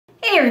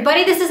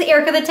everybody, this is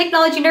Erica, the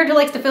technology nerd who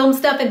likes to film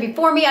stuff, and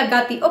before me I've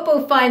got the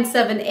Oppo Find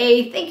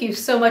 7a. Thank you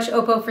so much,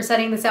 Oppo, for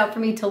setting this out for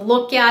me to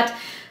look at.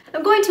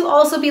 I'm going to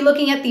also be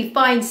looking at the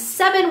Find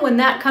 7 when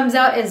that comes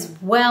out as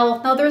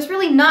well. Now, there's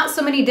really not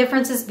so many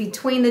differences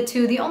between the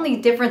two. The only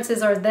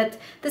differences are that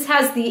this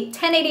has the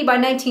 1080 by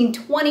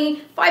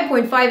 1920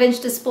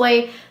 5.5-inch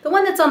display. The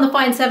one that's on the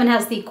Find 7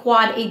 has the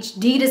Quad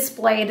HD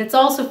display, and it's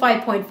also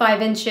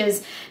 5.5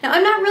 inches. Now,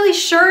 I'm not really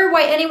sure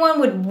why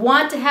anyone would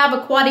want to have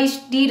a Quad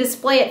HD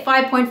display at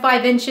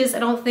 5.5 inches. I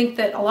don't think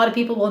that a lot of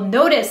people will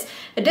notice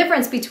a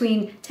difference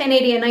between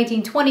 1080 and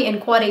 1920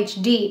 and Quad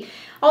HD.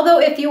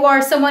 Although if you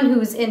are someone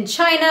who's in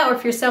China or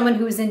if you're someone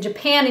who's in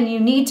Japan and you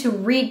need to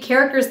read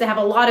characters that have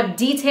a lot of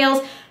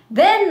details,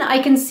 then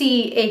I can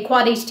see a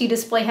Quad HD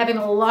display having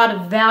a lot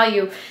of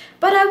value.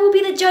 But I will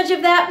be the judge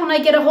of that when I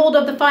get a hold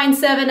of the Find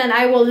 7, and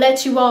I will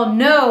let you all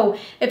know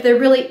if there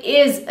really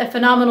is a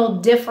phenomenal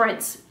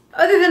difference.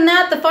 Other than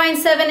that, the Find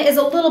 7 is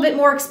a little bit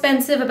more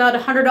expensive, about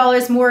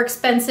 $100 more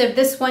expensive.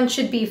 This one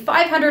should be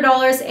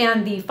 $500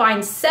 and the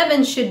Find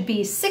 7 should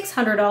be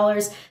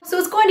 $600. So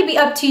it's going to be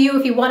up to you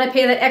if you want to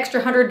pay that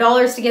extra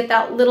 $100 to get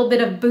that little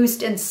bit of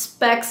boost in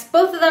specs.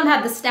 Both of them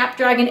have the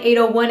Snapdragon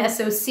 801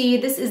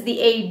 SoC. This is the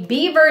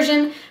AB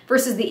version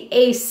versus the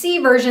AC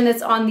version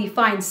that's on the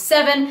Find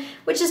 7,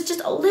 which is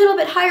just a little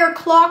bit higher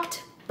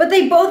clocked. But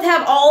they both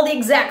have all the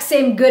exact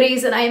same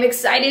goodies, and I am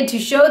excited to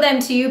show them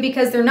to you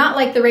because they're not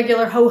like the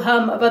regular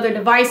ho-hum of other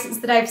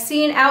devices that I've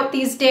seen out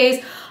these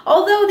days.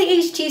 Although the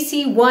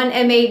HTC One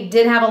M8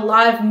 did have a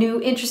lot of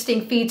new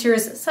interesting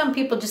features, some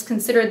people just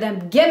consider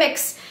them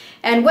gimmicks.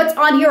 And what's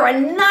on here are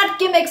not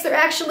gimmicks, they're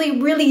actually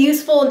really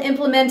useful and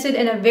implemented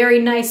in a very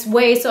nice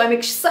way. So I'm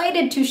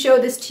excited to show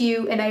this to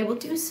you, and I will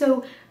do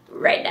so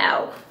right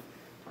now.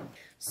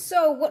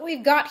 So what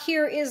we've got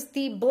here is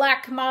the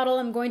black model.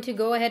 I'm going to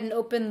go ahead and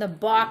open the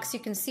box. You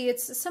can see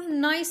it's some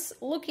nice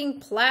looking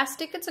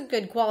plastic. It's a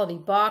good quality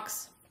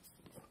box.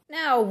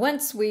 Now,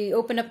 once we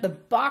open up the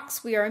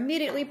box, we are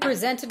immediately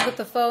presented with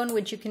the phone,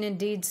 which you can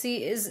indeed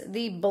see is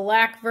the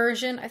black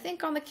version. I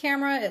think on the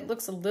camera it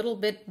looks a little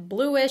bit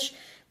bluish,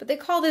 but they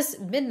call this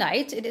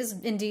midnight. It is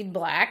indeed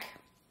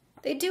black.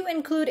 They do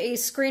include a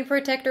screen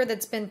protector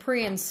that's been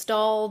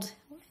pre-installed.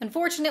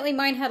 Unfortunately,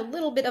 mine had a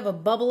little bit of a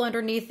bubble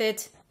underneath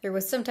it. There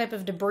was some type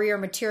of debris or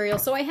material,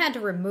 so I had to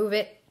remove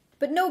it.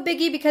 But no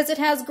biggie because it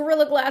has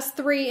Gorilla Glass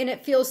 3 and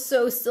it feels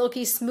so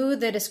silky smooth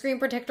that a screen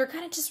protector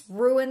kind of just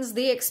ruins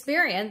the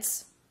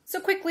experience.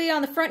 So quickly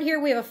on the front here,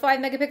 we have a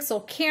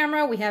 5-megapixel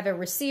camera, we have a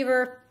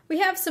receiver, we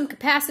have some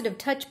capacitive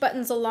touch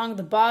buttons along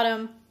the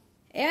bottom.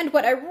 And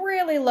what I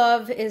really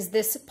love is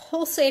this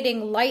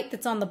pulsating light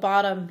that's on the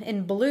bottom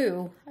in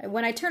blue.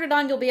 When I turn it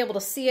on, you'll be able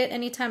to see it.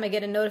 Anytime I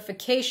get a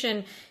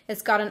notification,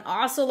 it's got an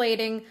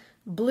oscillating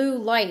blue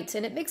light,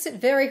 and it makes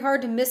it very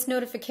hard to miss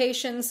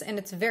notifications, and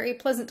it's very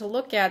pleasant to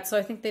look at, so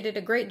I think they did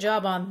a great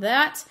job on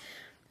that.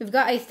 We've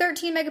got a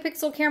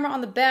 13-megapixel camera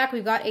on the back.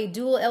 We've got a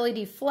dual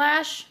LED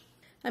flash.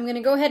 I'm going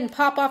to go ahead and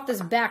pop off this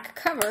back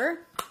cover,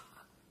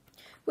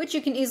 which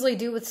you can easily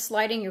do with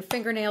sliding your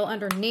fingernail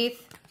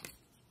underneath.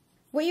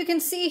 What you can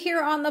see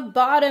here on the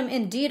bottom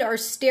indeed are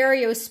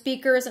stereo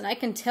speakers, and I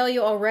can tell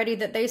you already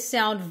that they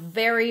sound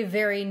very,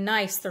 very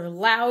nice. They're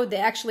loud, they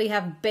actually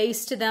have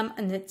bass to them,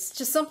 and it's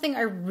just something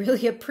I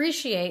really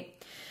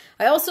appreciate.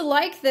 I also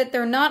like that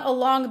they're not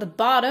along the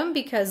bottom,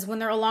 because when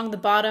they're along the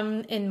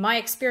bottom, in my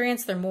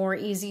experience, they're more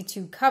easy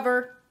to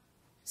cover.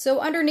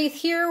 So underneath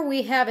here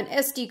we have an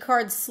SD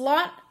card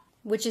slot,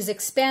 which is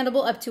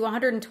expandable up to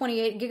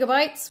 128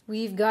 gigabytes.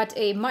 We've got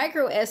a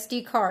micro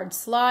SD card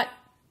slot.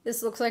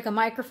 This looks like a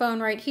microphone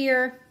right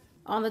here.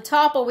 On the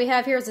top, what we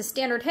have here is a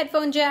standard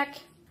headphone jack.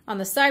 On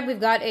the side, we've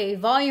got a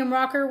volume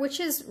rocker, which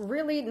is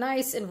really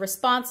nice and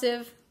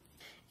responsive.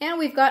 And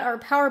we've got our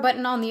power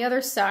button on the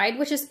other side,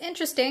 which is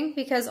interesting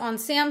because on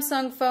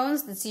Samsung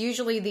phones, it's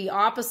usually the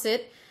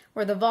opposite,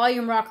 where the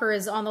volume rocker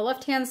is on the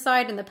left-hand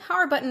side and the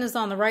power button is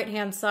on the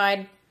right-hand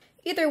side.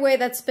 Either way,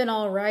 that's been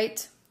all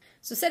right.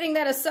 So setting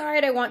that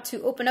aside, I want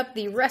to open up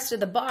the rest of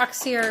the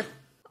box here.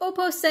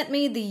 Oppo sent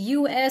me the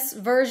US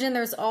version.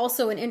 There's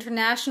also an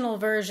international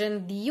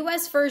version. The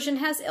US version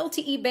has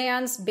LTE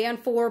bands, band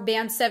 4,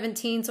 band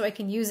 17, so I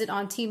can use it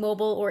on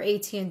T-Mobile or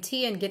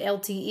AT&T and get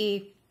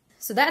LTE.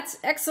 So that's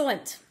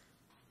excellent.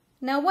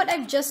 Now what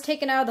I've just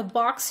taken out of the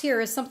box here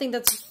is something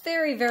that's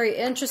very, very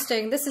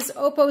interesting. This is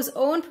Oppo's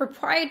own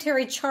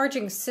proprietary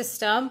charging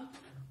system.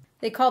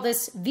 They call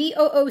this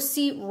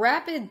VOOC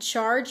Rapid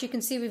Charge. You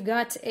can see we've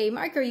got a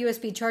micro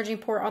USB charging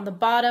port on the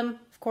bottom,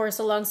 of course,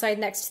 alongside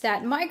next to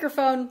that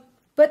microphone.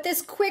 But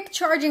this quick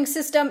charging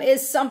system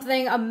is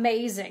something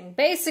amazing.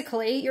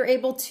 Basically, you're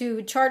able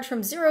to charge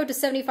from 0 to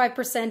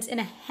 75% in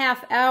a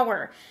half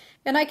hour.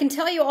 And I can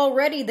tell you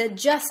already that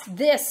just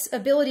this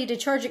ability to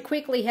charge it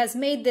quickly has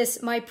made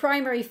this my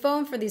primary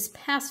phone for these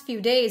past few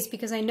days,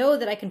 because I know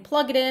that I can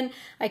plug it in,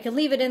 I can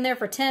leave it in there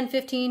for 10,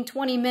 15,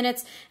 20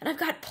 minutes, and I've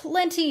got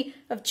plenty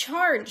of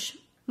charge.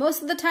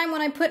 Most of the time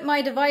when I put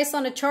my device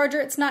on a charger,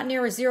 it's not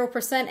near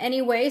 0%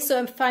 anyway,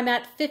 so if I'm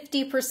at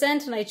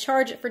 50% and I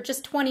charge it for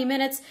just 20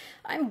 minutes,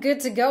 I'm good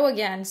to go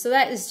again. So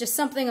that is just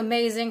something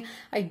amazing.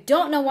 I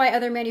don't know why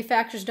other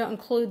manufacturers don't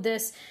include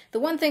this. The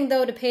one thing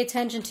though to pay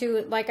attention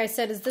to, like I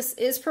said, is this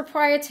is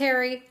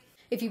proprietary.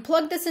 If you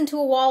plug this into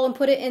a wall and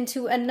put it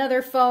into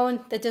another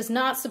phone that does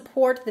not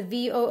support the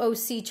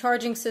VOOC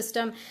charging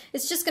system,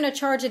 it's just going to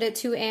charge it at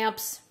 2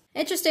 amps.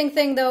 Interesting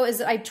thing though is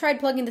that I tried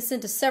plugging this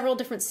into several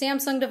different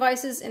Samsung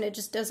devices and it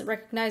just doesn't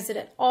recognize it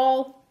at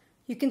all.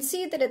 You can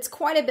see that it's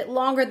quite a bit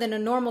longer than a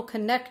normal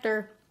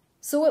connector,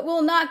 so it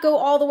will not go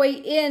all the way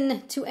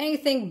in to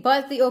anything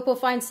but the Oppo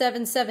Find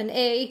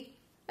 7a.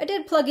 I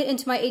did plug it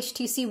into my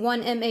HTC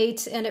One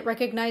M8 and it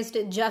recognized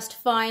it just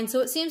fine,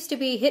 so it seems to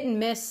be hit and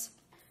miss.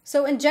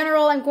 So in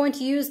general, I'm going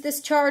to use this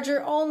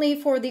charger only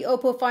for the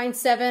Oppo Find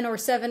 7 or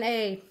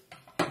 7a.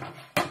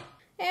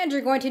 And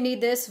you're going to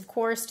need this, of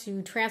course,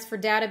 to transfer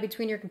data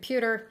between your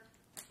computer.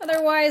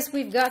 Otherwise,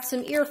 we've got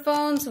some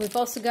earphones. We've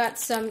also got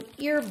some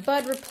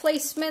earbud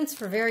replacements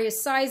for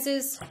various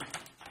sizes.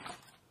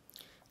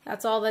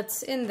 That's all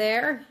that's in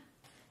there.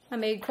 I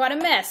made quite a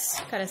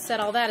mess. Gotta set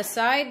all that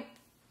aside.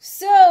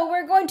 So,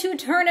 we're going to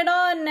turn it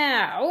on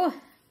now.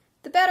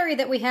 The battery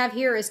that we have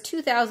here is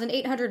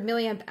 2,800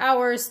 milliamp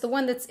hours. The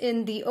one that's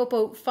in the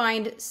Oppo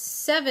Find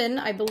 7,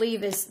 I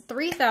believe, is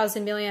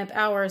 3,000 milliamp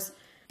hours.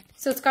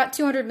 So it's got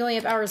 200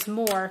 milliamp hours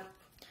more.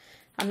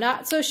 I'm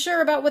not so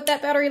sure about what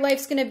that battery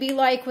life's going to be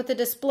like with a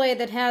display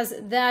that has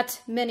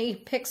that many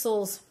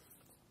pixels.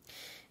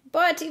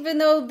 But even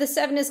though the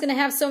 7 is going to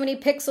have so many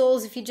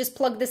pixels, if you just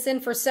plug this in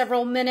for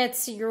several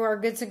minutes, you are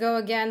good to go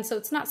again, so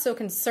it's not so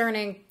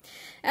concerning.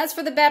 As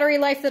for the battery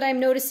life that I'm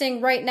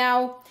noticing right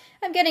now,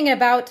 I'm getting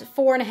about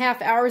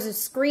 4.5 hours of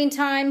screen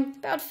time,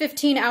 about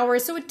 15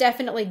 hours, so it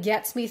definitely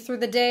gets me through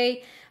the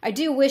day. I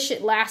do wish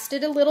it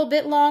lasted a little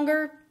bit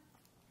longer.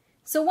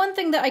 So one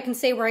thing that I can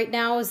say right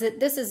now is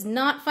that this is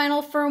not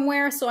final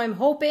firmware, so I'm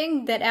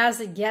hoping that as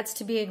it gets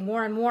to being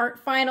more and more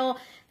final,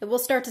 that we'll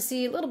start to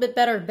see a little bit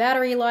better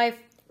battery life,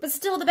 but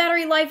still the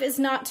battery life is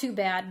not too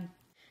bad.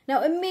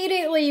 Now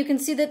immediately you can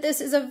see that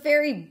this is a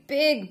very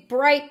big,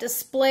 bright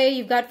display.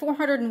 You've got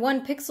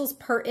 401 pixels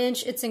per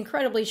inch. It's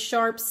incredibly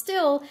sharp.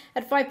 Still,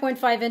 at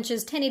 5.5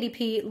 inches,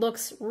 1080p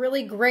looks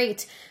really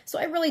great. So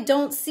I really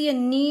don't see a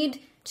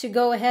need to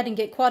go ahead and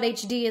get Quad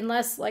HD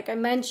unless, like I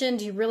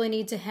mentioned, you really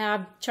need to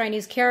have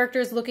Chinese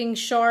characters looking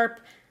sharp,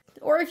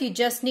 or if you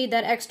just need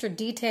that extra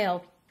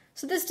detail.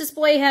 So this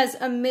display has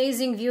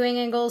amazing viewing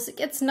angles. It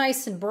gets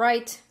nice and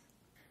bright.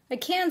 I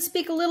can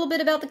speak a little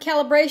bit about the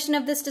calibration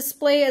of this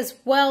display as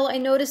well. I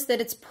noticed that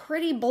it's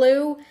pretty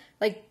blue,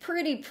 like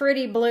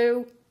pretty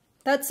blue.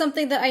 That's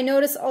something that I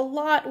notice a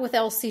lot with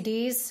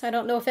LCDs. I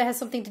don't know if it has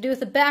something to do with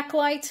the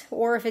backlight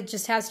or if it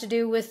just has to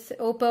do with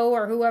Oppo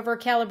or whoever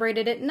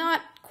calibrated it not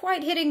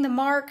quite hitting the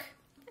mark.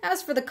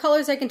 As for the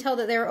colors, I can tell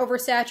that they're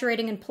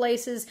oversaturating in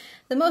places.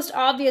 The most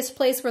obvious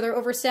place where they're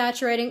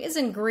oversaturating is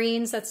in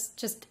greens. That's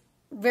just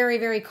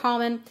very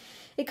common.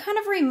 It kind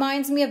of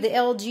reminds me of the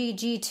LG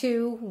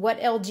G2. What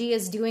LG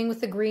is doing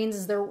with the greens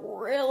is they're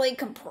really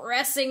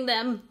compressing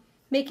them,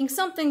 making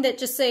something that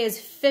just say is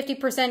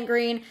 50%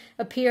 green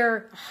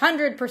appear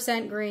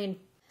 100% green.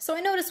 So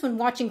I noticed when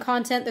watching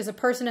content, there's a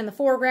person in the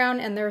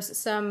foreground and there's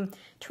some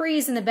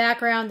trees in the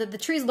background, that the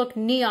trees look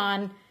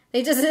neon.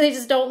 They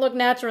just don't look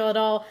natural at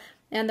all.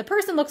 And the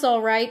person looks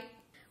all right.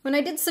 When I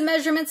did some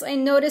measurements, I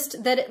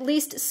noticed that at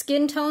least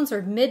skin tones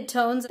or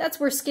mid-tones, that's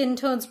where skin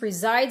tones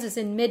resides, is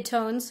in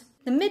mid-tones.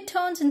 The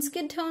mid-tones and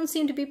skin tones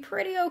seem to be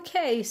pretty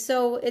okay,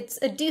 so it's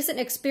a decent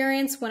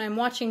experience when I'm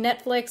watching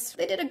Netflix.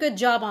 They did a good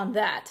job on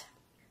that.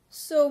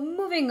 So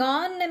moving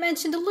on, I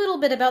mentioned a little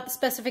bit about the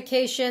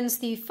specifications.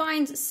 The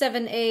Find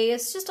 7a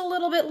is just a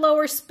little bit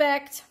lower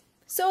spec.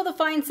 So the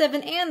Find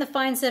 7 and the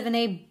Find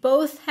 7a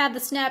both have the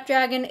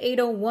Snapdragon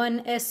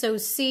 801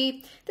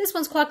 SoC. This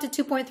one's clocked at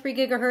 2.3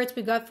 GHz.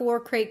 We've got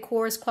 4 Crate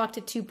cores clocked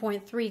at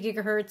 2.3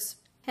 GHz.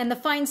 And the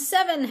Find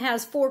 7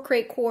 has 4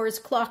 Crate cores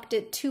clocked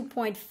at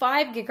 2.5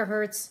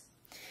 GHz.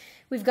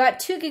 We've got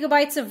 2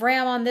 GB of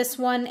RAM on this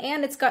one,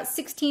 and it's got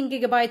 16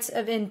 GB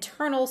of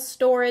internal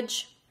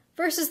storage,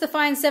 versus the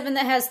Find 7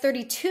 that has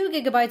 32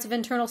 GB of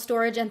internal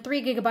storage and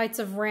 3 GB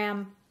of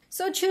RAM.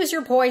 So choose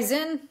your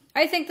poison.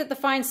 I think that the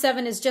Find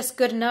 7 is just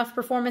good enough.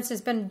 Performance has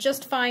been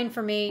just fine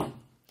for me.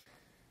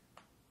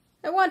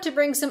 I want to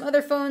bring some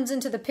other phones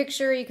into the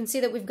picture. You can see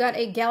that we've got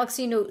a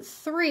Galaxy Note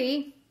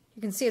 3.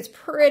 You can see it's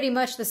pretty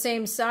much the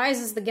same size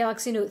as the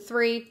Galaxy Note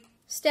 3.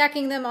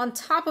 Stacking them on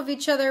top of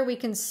each other, we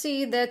can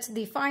see that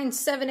the Find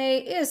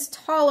 7a is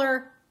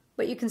taller,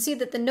 but you can see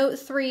that the Note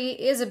 3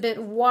 is a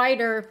bit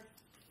wider.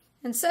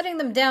 And setting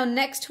them down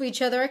next to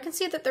each other, I can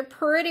see that they're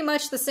pretty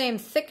much the same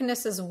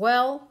thickness as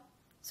well.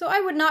 So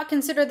I would not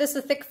consider this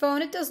a thick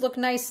phone. It does look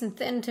nice and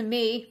thin to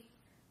me.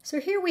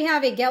 So here we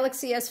have a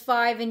Galaxy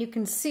S5, and you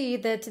can see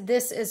that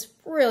this is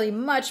really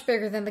much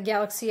bigger than the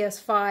Galaxy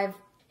S5.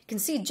 You can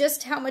see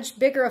just how much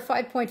bigger a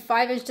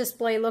 5.5-inch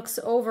display looks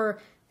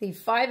over the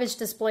 5-inch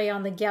display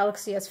on the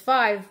Galaxy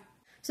S5.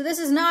 So this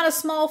is not a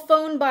small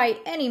phone by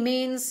any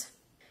means.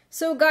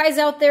 So guys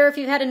out there, if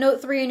you've had a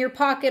Note 3 in your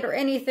pocket or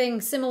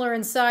anything similar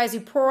in size, you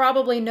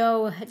probably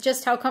know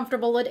just how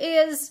comfortable it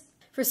is.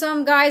 For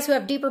some guys who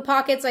have deeper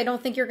pockets, I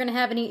don't think you're going to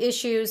have any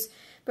issues.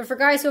 But for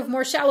guys who have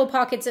more shallow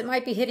pockets, it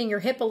might be hitting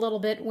your hip a little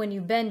bit when you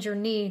bend your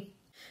knee.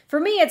 For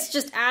me, it's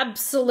just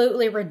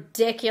absolutely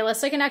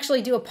ridiculous. I can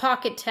actually do a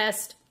pocket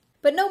test,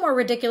 but no more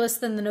ridiculous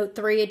than the Note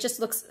 3. It just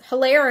looks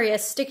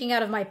hilarious sticking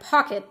out of my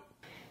pocket.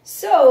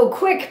 So,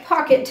 quick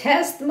pocket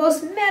test. The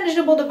most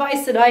manageable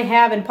device that I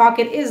have in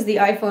pocket is the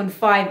iPhone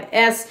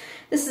 5S.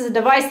 This is a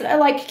device that I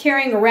like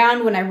carrying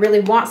around when I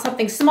really want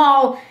something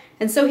small.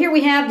 And so here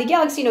we have the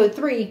Galaxy Note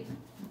 3.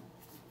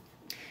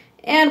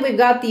 And we've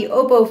got the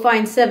Oppo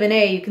Find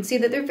 7a. You can see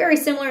that they're very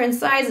similar in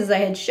size as I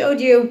had showed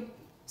you.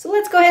 So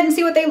let's go ahead and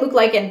see what they look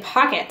like in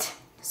pocket.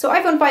 So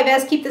iPhone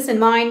 5S, keep this in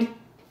mind.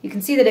 You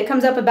can see that it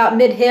comes up about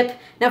mid-hip.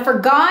 Now for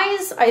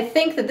guys, I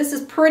think that this is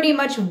pretty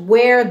much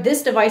where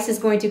this device is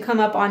going to come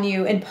up on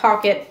you in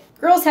pocket.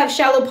 Girls have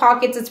shallow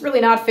pockets. It's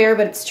really not fair,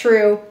 but it's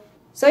true.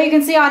 So you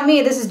can see on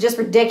me, this is just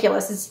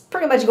ridiculous. It's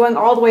pretty much going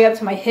all the way up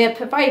to my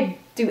hip. If I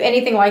do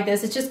anything like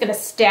this, it's just going to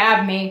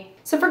stab me.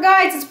 So for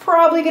guys, it's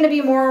probably going to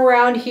be more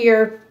around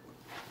here.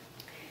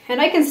 And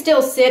I can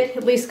still sit,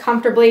 at least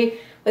comfortably,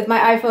 with my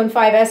iPhone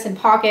 5S in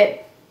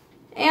pocket.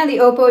 And the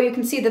Oppo, you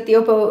can see that the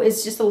Oppo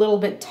is just a little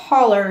bit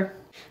taller.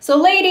 So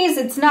ladies,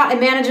 it's not a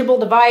manageable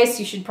device.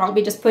 You should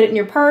probably just put it in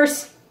your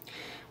purse.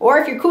 Or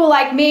if you're cool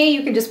like me,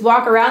 you can just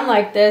walk around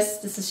like this.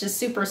 This is just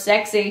super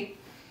sexy.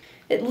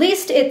 At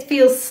least it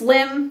feels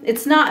slim.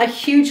 It's not a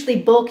hugely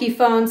bulky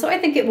phone, so I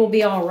think it will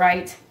be all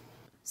right.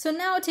 So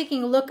now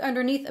taking a look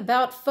underneath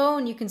About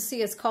Phone, you can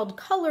see it's called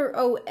Color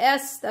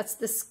OS. That's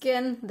the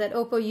skin that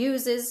Oppo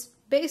uses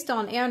based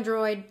on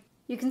Android.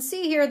 You can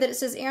see here that it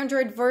says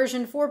Android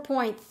version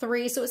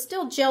 4.3, so it's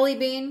still Jelly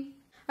Bean.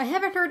 I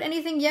haven't heard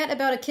anything yet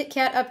about a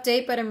KitKat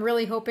update, but I'm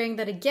really hoping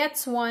that it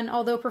gets one,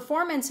 although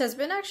performance has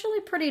been actually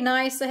pretty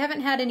nice. I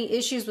haven't had any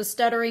issues with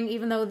stuttering,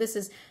 even though this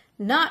is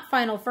not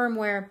final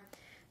firmware.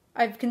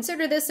 I've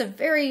considered this a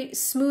very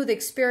smooth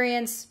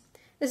experience.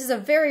 This is a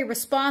very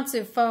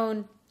responsive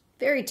phone,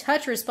 very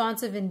touch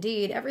responsive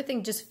indeed.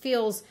 Everything just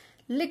feels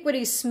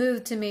liquidy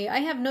smooth to me. I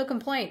have no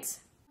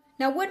complaints.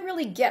 Now, what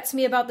really gets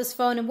me about this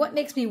phone and what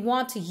makes me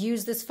want to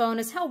use this phone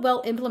is how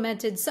well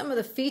implemented some of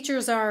the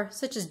features are,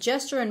 such as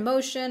gesture and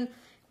motion,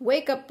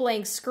 wake up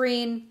blank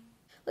screen.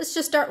 Let's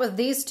just start with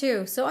these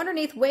two. So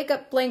underneath wake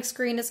up blank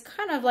screen is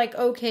kind of like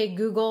OK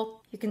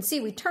Google. You can see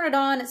we turn it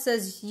on. It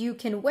says you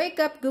can wake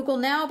up Google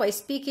now by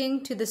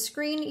speaking to the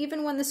screen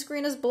even when the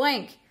screen is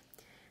blank.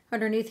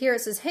 Underneath here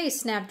it says, hey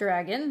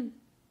Snapdragon.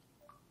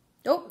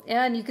 Oh,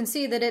 and you can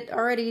see that it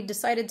already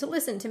decided to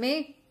listen to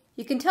me.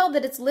 You can tell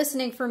that it's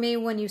listening for me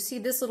when you see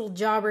this little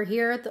jobber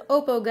here, the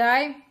Oppo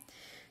guy.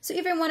 So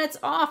even when it's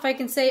off, I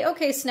can say,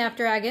 okay,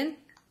 Snapdragon.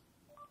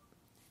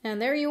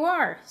 And there you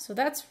are. So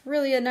that's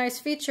really a nice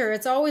feature.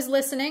 It's always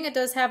listening. It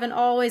does have an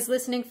always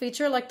listening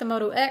feature like the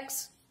Moto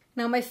X.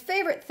 Now my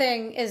favorite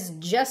thing is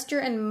gesture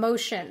and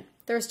motion.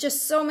 There's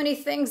just so many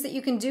things that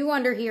you can do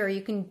under here.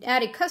 You can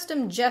add a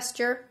custom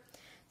gesture,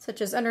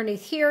 such as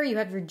underneath here, you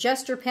have your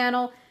gesture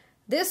panel.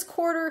 This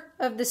quarter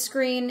of the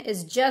screen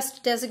is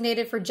just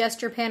designated for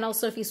gesture panel,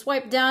 so if you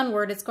swipe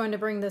downward, it's going to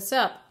bring this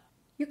up.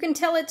 You can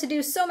tell it to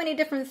do so many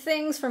different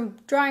things. From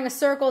drawing a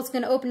circle, it's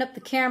going to open up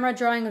the camera.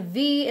 Drawing a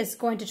V is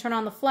going to turn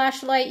on the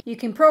flashlight. You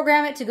can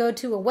program it to go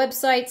to a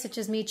website, such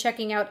as me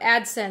checking out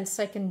AdSense.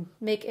 I can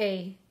make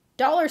a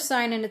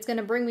 $sign and it's going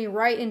to bring me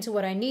right into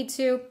what I need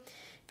to.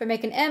 If I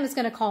make an M, it's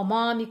going to call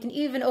Mom. You can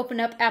even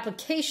open up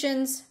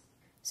applications.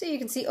 So you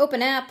can see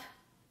Open App.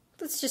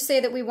 Let's just say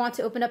that we want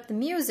to open up the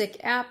Music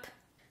app.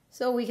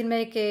 So we can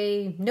make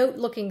a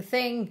note-looking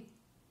thing.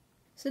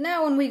 So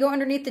now when we go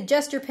underneath the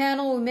gesture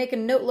panel, we make a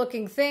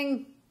note-looking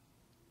thing.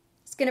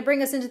 It's going to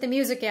bring us into the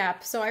Music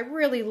app. So I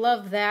really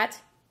love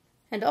that.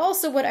 And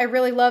also what I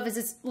really love is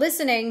it's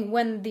listening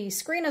when the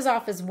screen is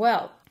off as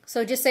well.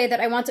 So just say that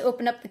I want to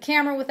open up the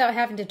camera without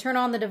having to turn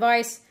on the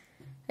device.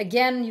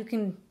 Again, you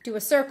can do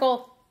a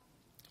circle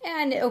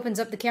and it opens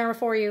up the camera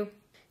for you.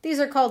 These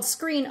are called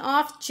screen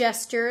off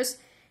gestures.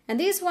 And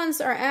these ones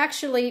are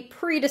actually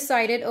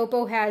pre-decided.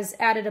 Oppo has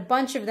added a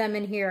bunch of them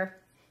in here.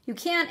 You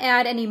can't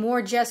add any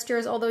more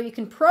gestures, although you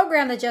can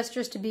program the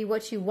gestures to be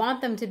what you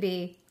want them to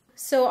be.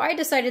 So I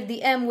decided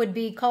the M would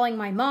be calling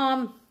my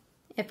mom.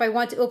 If I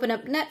want to open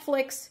up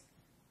Netflix,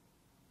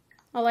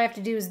 all I have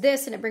to do is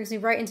this and it brings me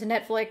right into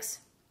Netflix.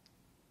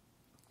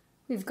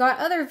 We've got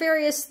other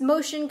various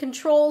motion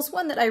controls.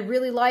 One that I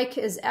really like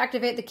is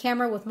activate the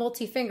camera with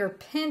multi-finger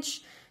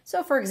pinch.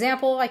 So for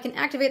example, I can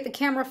activate the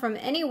camera from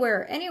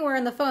anywhere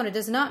in the phone. It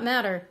does not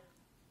matter.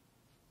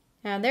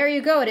 And there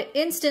you go. It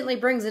instantly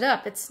brings it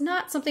up. It's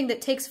not something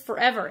that takes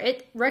forever.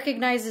 It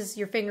recognizes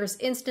your fingers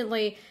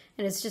instantly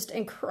and it's just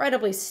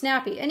incredibly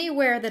snappy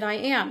anywhere that I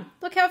am.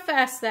 Look how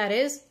fast that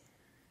is.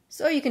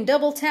 So you can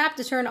double tap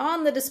to turn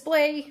on the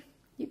display.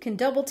 You can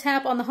double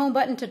tap on the home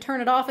button to turn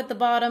it off at the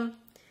bottom.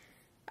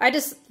 I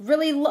just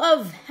really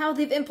love how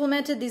they've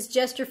implemented these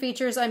gesture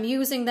features. I'm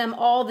using them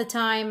all the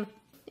time.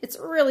 It's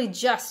really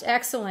just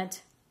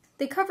excellent.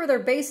 They cover their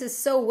bases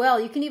so well.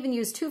 You can even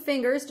use 2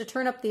 fingers to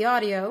turn up the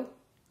audio.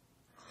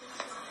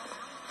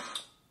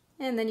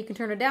 And then you can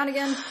turn it down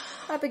again,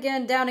 up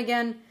again, down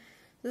again.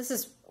 This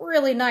is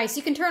really nice.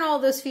 You can turn all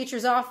those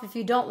features off if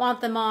you don't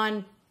want them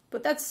on,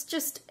 but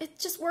it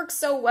just works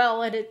so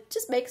well, and it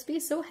just makes me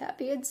so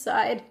happy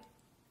inside.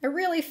 I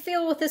really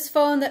feel with this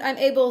phone that I'm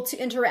able to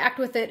interact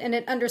with it and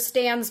it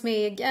understands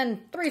me.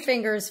 Again, 3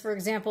 fingers, for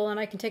example, and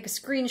I can take a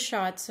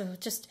screenshot. So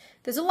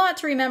there's a lot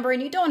to remember,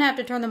 and you don't have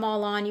to turn them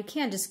all on. You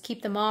can just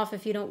keep them off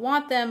if you don't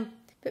want them,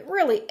 but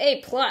really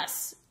A+.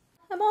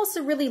 I'm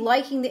also really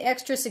liking the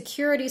extra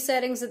security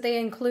settings that they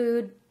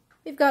include.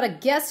 We've got a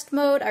guest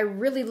mode. I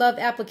really love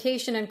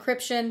application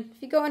encryption.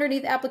 If you go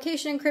underneath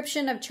application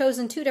encryption, I've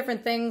chosen 2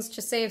 different things.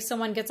 Just say if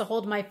someone gets a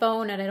hold of my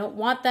phone and I don't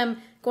want them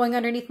going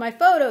underneath my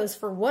photos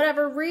for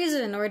whatever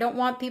reason, or I don't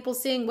want people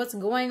seeing what's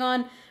going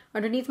on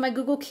underneath my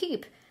Google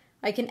Keep,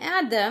 I can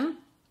add them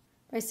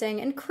by saying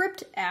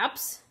encrypt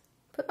apps,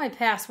 put my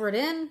password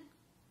in,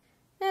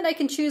 and I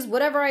can choose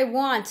whatever I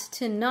want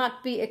to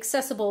not be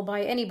accessible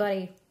by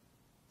anybody.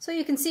 So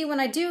you can see when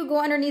I do go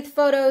underneath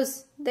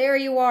photos, there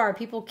you are.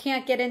 People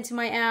can't get into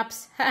my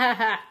apps. Ha ha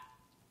ha.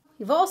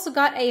 You've also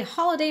got a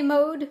holiday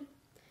mode,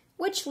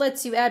 which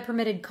lets you add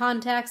permitted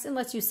contacts and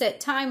lets you set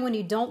time when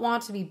you don't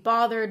want to be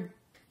bothered.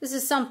 This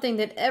is something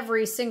that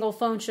every single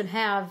phone should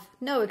have.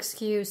 No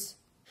excuse.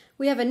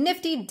 We have a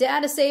nifty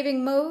data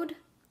saving mode.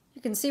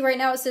 You can see right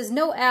now it says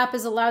no app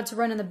is allowed to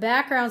run in the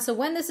background. So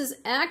when this is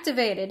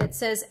activated, it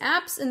says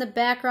apps in the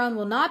background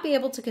will not be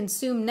able to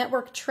consume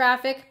network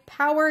traffic,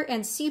 power,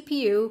 and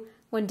CPU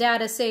when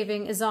data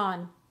saving is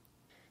on.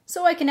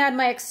 So I can add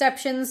my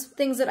exceptions,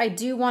 things that I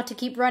do want to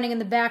keep running in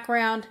the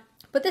background.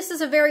 But this is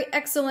a very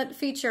excellent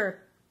feature.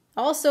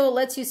 Also, it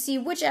lets you see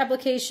which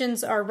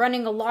applications are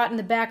running a lot in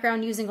the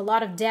background using a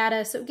lot of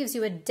data, so it gives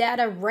you a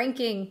data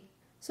ranking.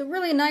 So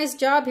really nice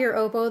job here,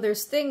 Oppo.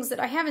 There's things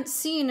that I haven't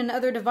seen in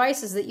other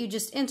devices that you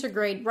just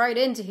integrate right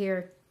into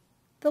here.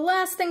 The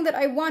last thing that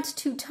I want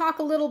to talk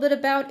a little bit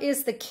about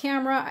is the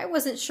camera. I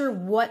wasn't sure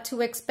what to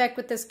expect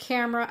with this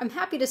camera. I'm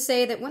happy to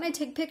say that when I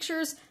take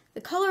pictures,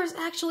 the colors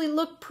actually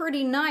look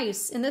pretty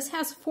nice, and this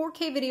has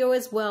 4K video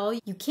as well.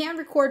 You can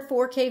record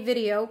 4K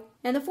video,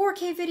 and the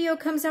 4K video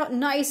comes out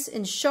nice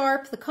and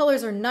sharp. The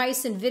colors are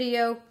nice in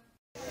video.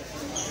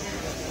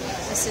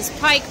 This is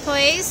Pike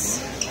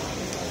Place.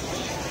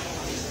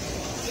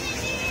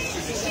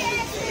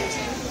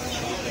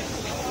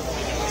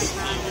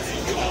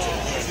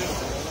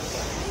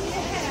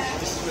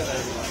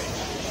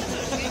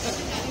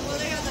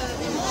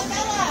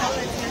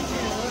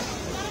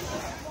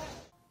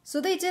 So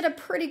they did a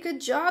pretty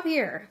good job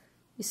here.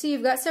 You see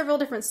you've got several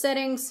different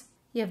settings.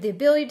 You have the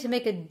ability to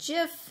make a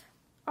GIF,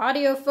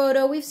 audio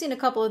photo, we've seen a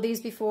couple of these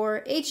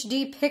before,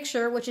 HD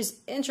picture, which is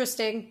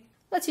interesting.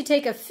 Lets you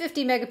take a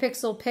 50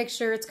 megapixel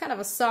picture. It's kind of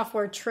a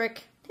software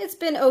trick. It's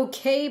been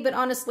okay, but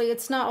honestly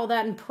it's not all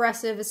that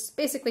impressive. It's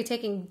basically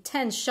taking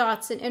 10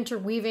 shots and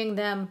interweaving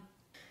them.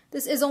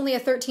 This is only a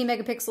 13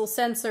 megapixel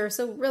sensor,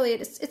 so really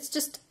it's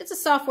a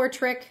software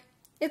trick.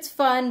 It's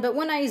fun, but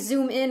when I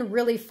zoom in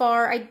really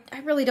far, I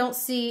really don't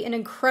see an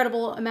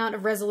incredible amount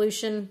of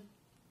resolution.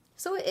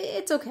 So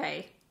it's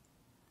okay.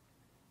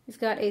 We've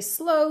got a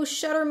slow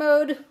shutter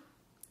mode.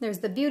 There's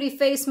the beauty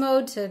face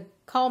mode to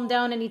calm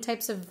down any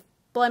types of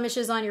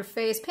blemishes on your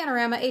face.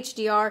 Panorama,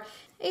 HDR.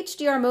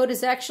 HDR mode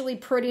is actually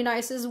pretty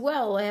nice as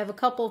well. I have a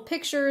couple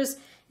pictures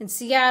in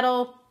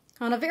Seattle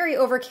on a very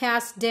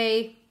overcast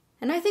day,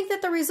 and I think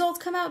that the results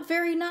come out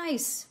very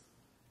nice.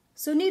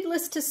 So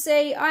needless to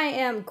say, I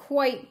am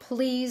quite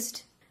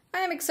pleased. I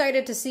am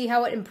excited to see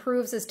how it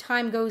improves as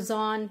time goes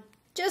on.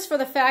 Just for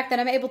the fact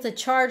that I'm able to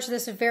charge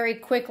this very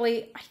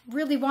quickly, I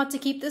really want to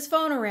keep this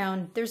phone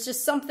around. There's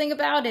just something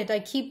about it. I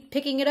keep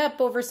picking it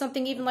up over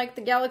something even like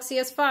the Galaxy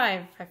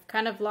S5. I've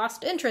kind of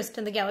lost interest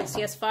in the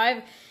Galaxy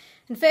S5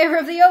 in favor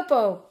of the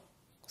Oppo.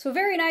 So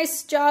very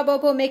nice job,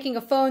 Oppo, making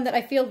a phone that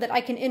I feel that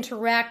I can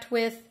interact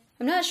with.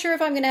 I'm not sure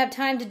if I'm going to have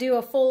time to do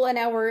a full an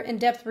hour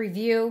in-depth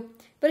review.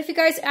 But if you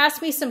guys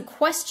ask me some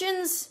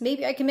questions,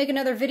 maybe I can make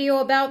another video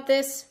about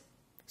this.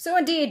 So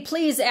indeed,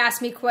 please ask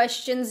me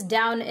questions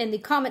down in the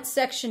comments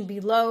section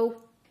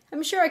below.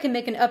 I'm sure I can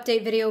make an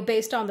update video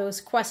based on those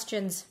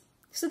questions.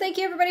 So thank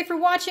you everybody for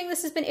watching.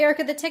 This has been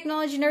Erica, the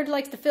technology nerd who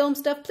likes to film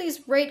stuff.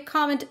 Please rate,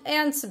 comment,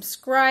 and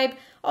subscribe.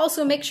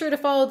 Also make sure to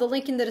follow the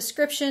link in the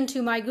description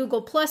to my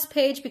Google Plus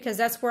page because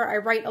that's where I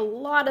write a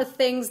lot of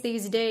things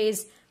these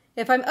days.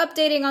 If I'm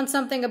updating on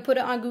something, I put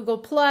it on Google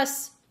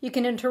Plus. You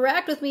can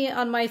interact with me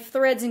on my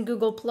threads in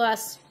Google+.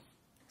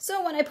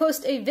 So when I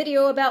post a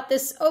video about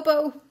this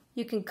Oppo,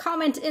 you can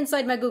comment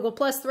inside my Google+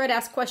 thread,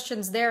 ask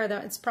questions there.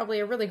 It's probably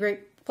a really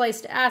great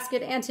place to ask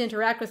it and to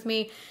interact with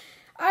me.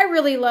 I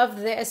really love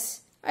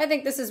this. I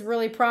think this is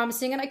really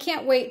promising, and I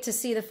can't wait to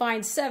see the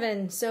Find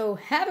 7. So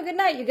have a good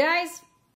night, you guys!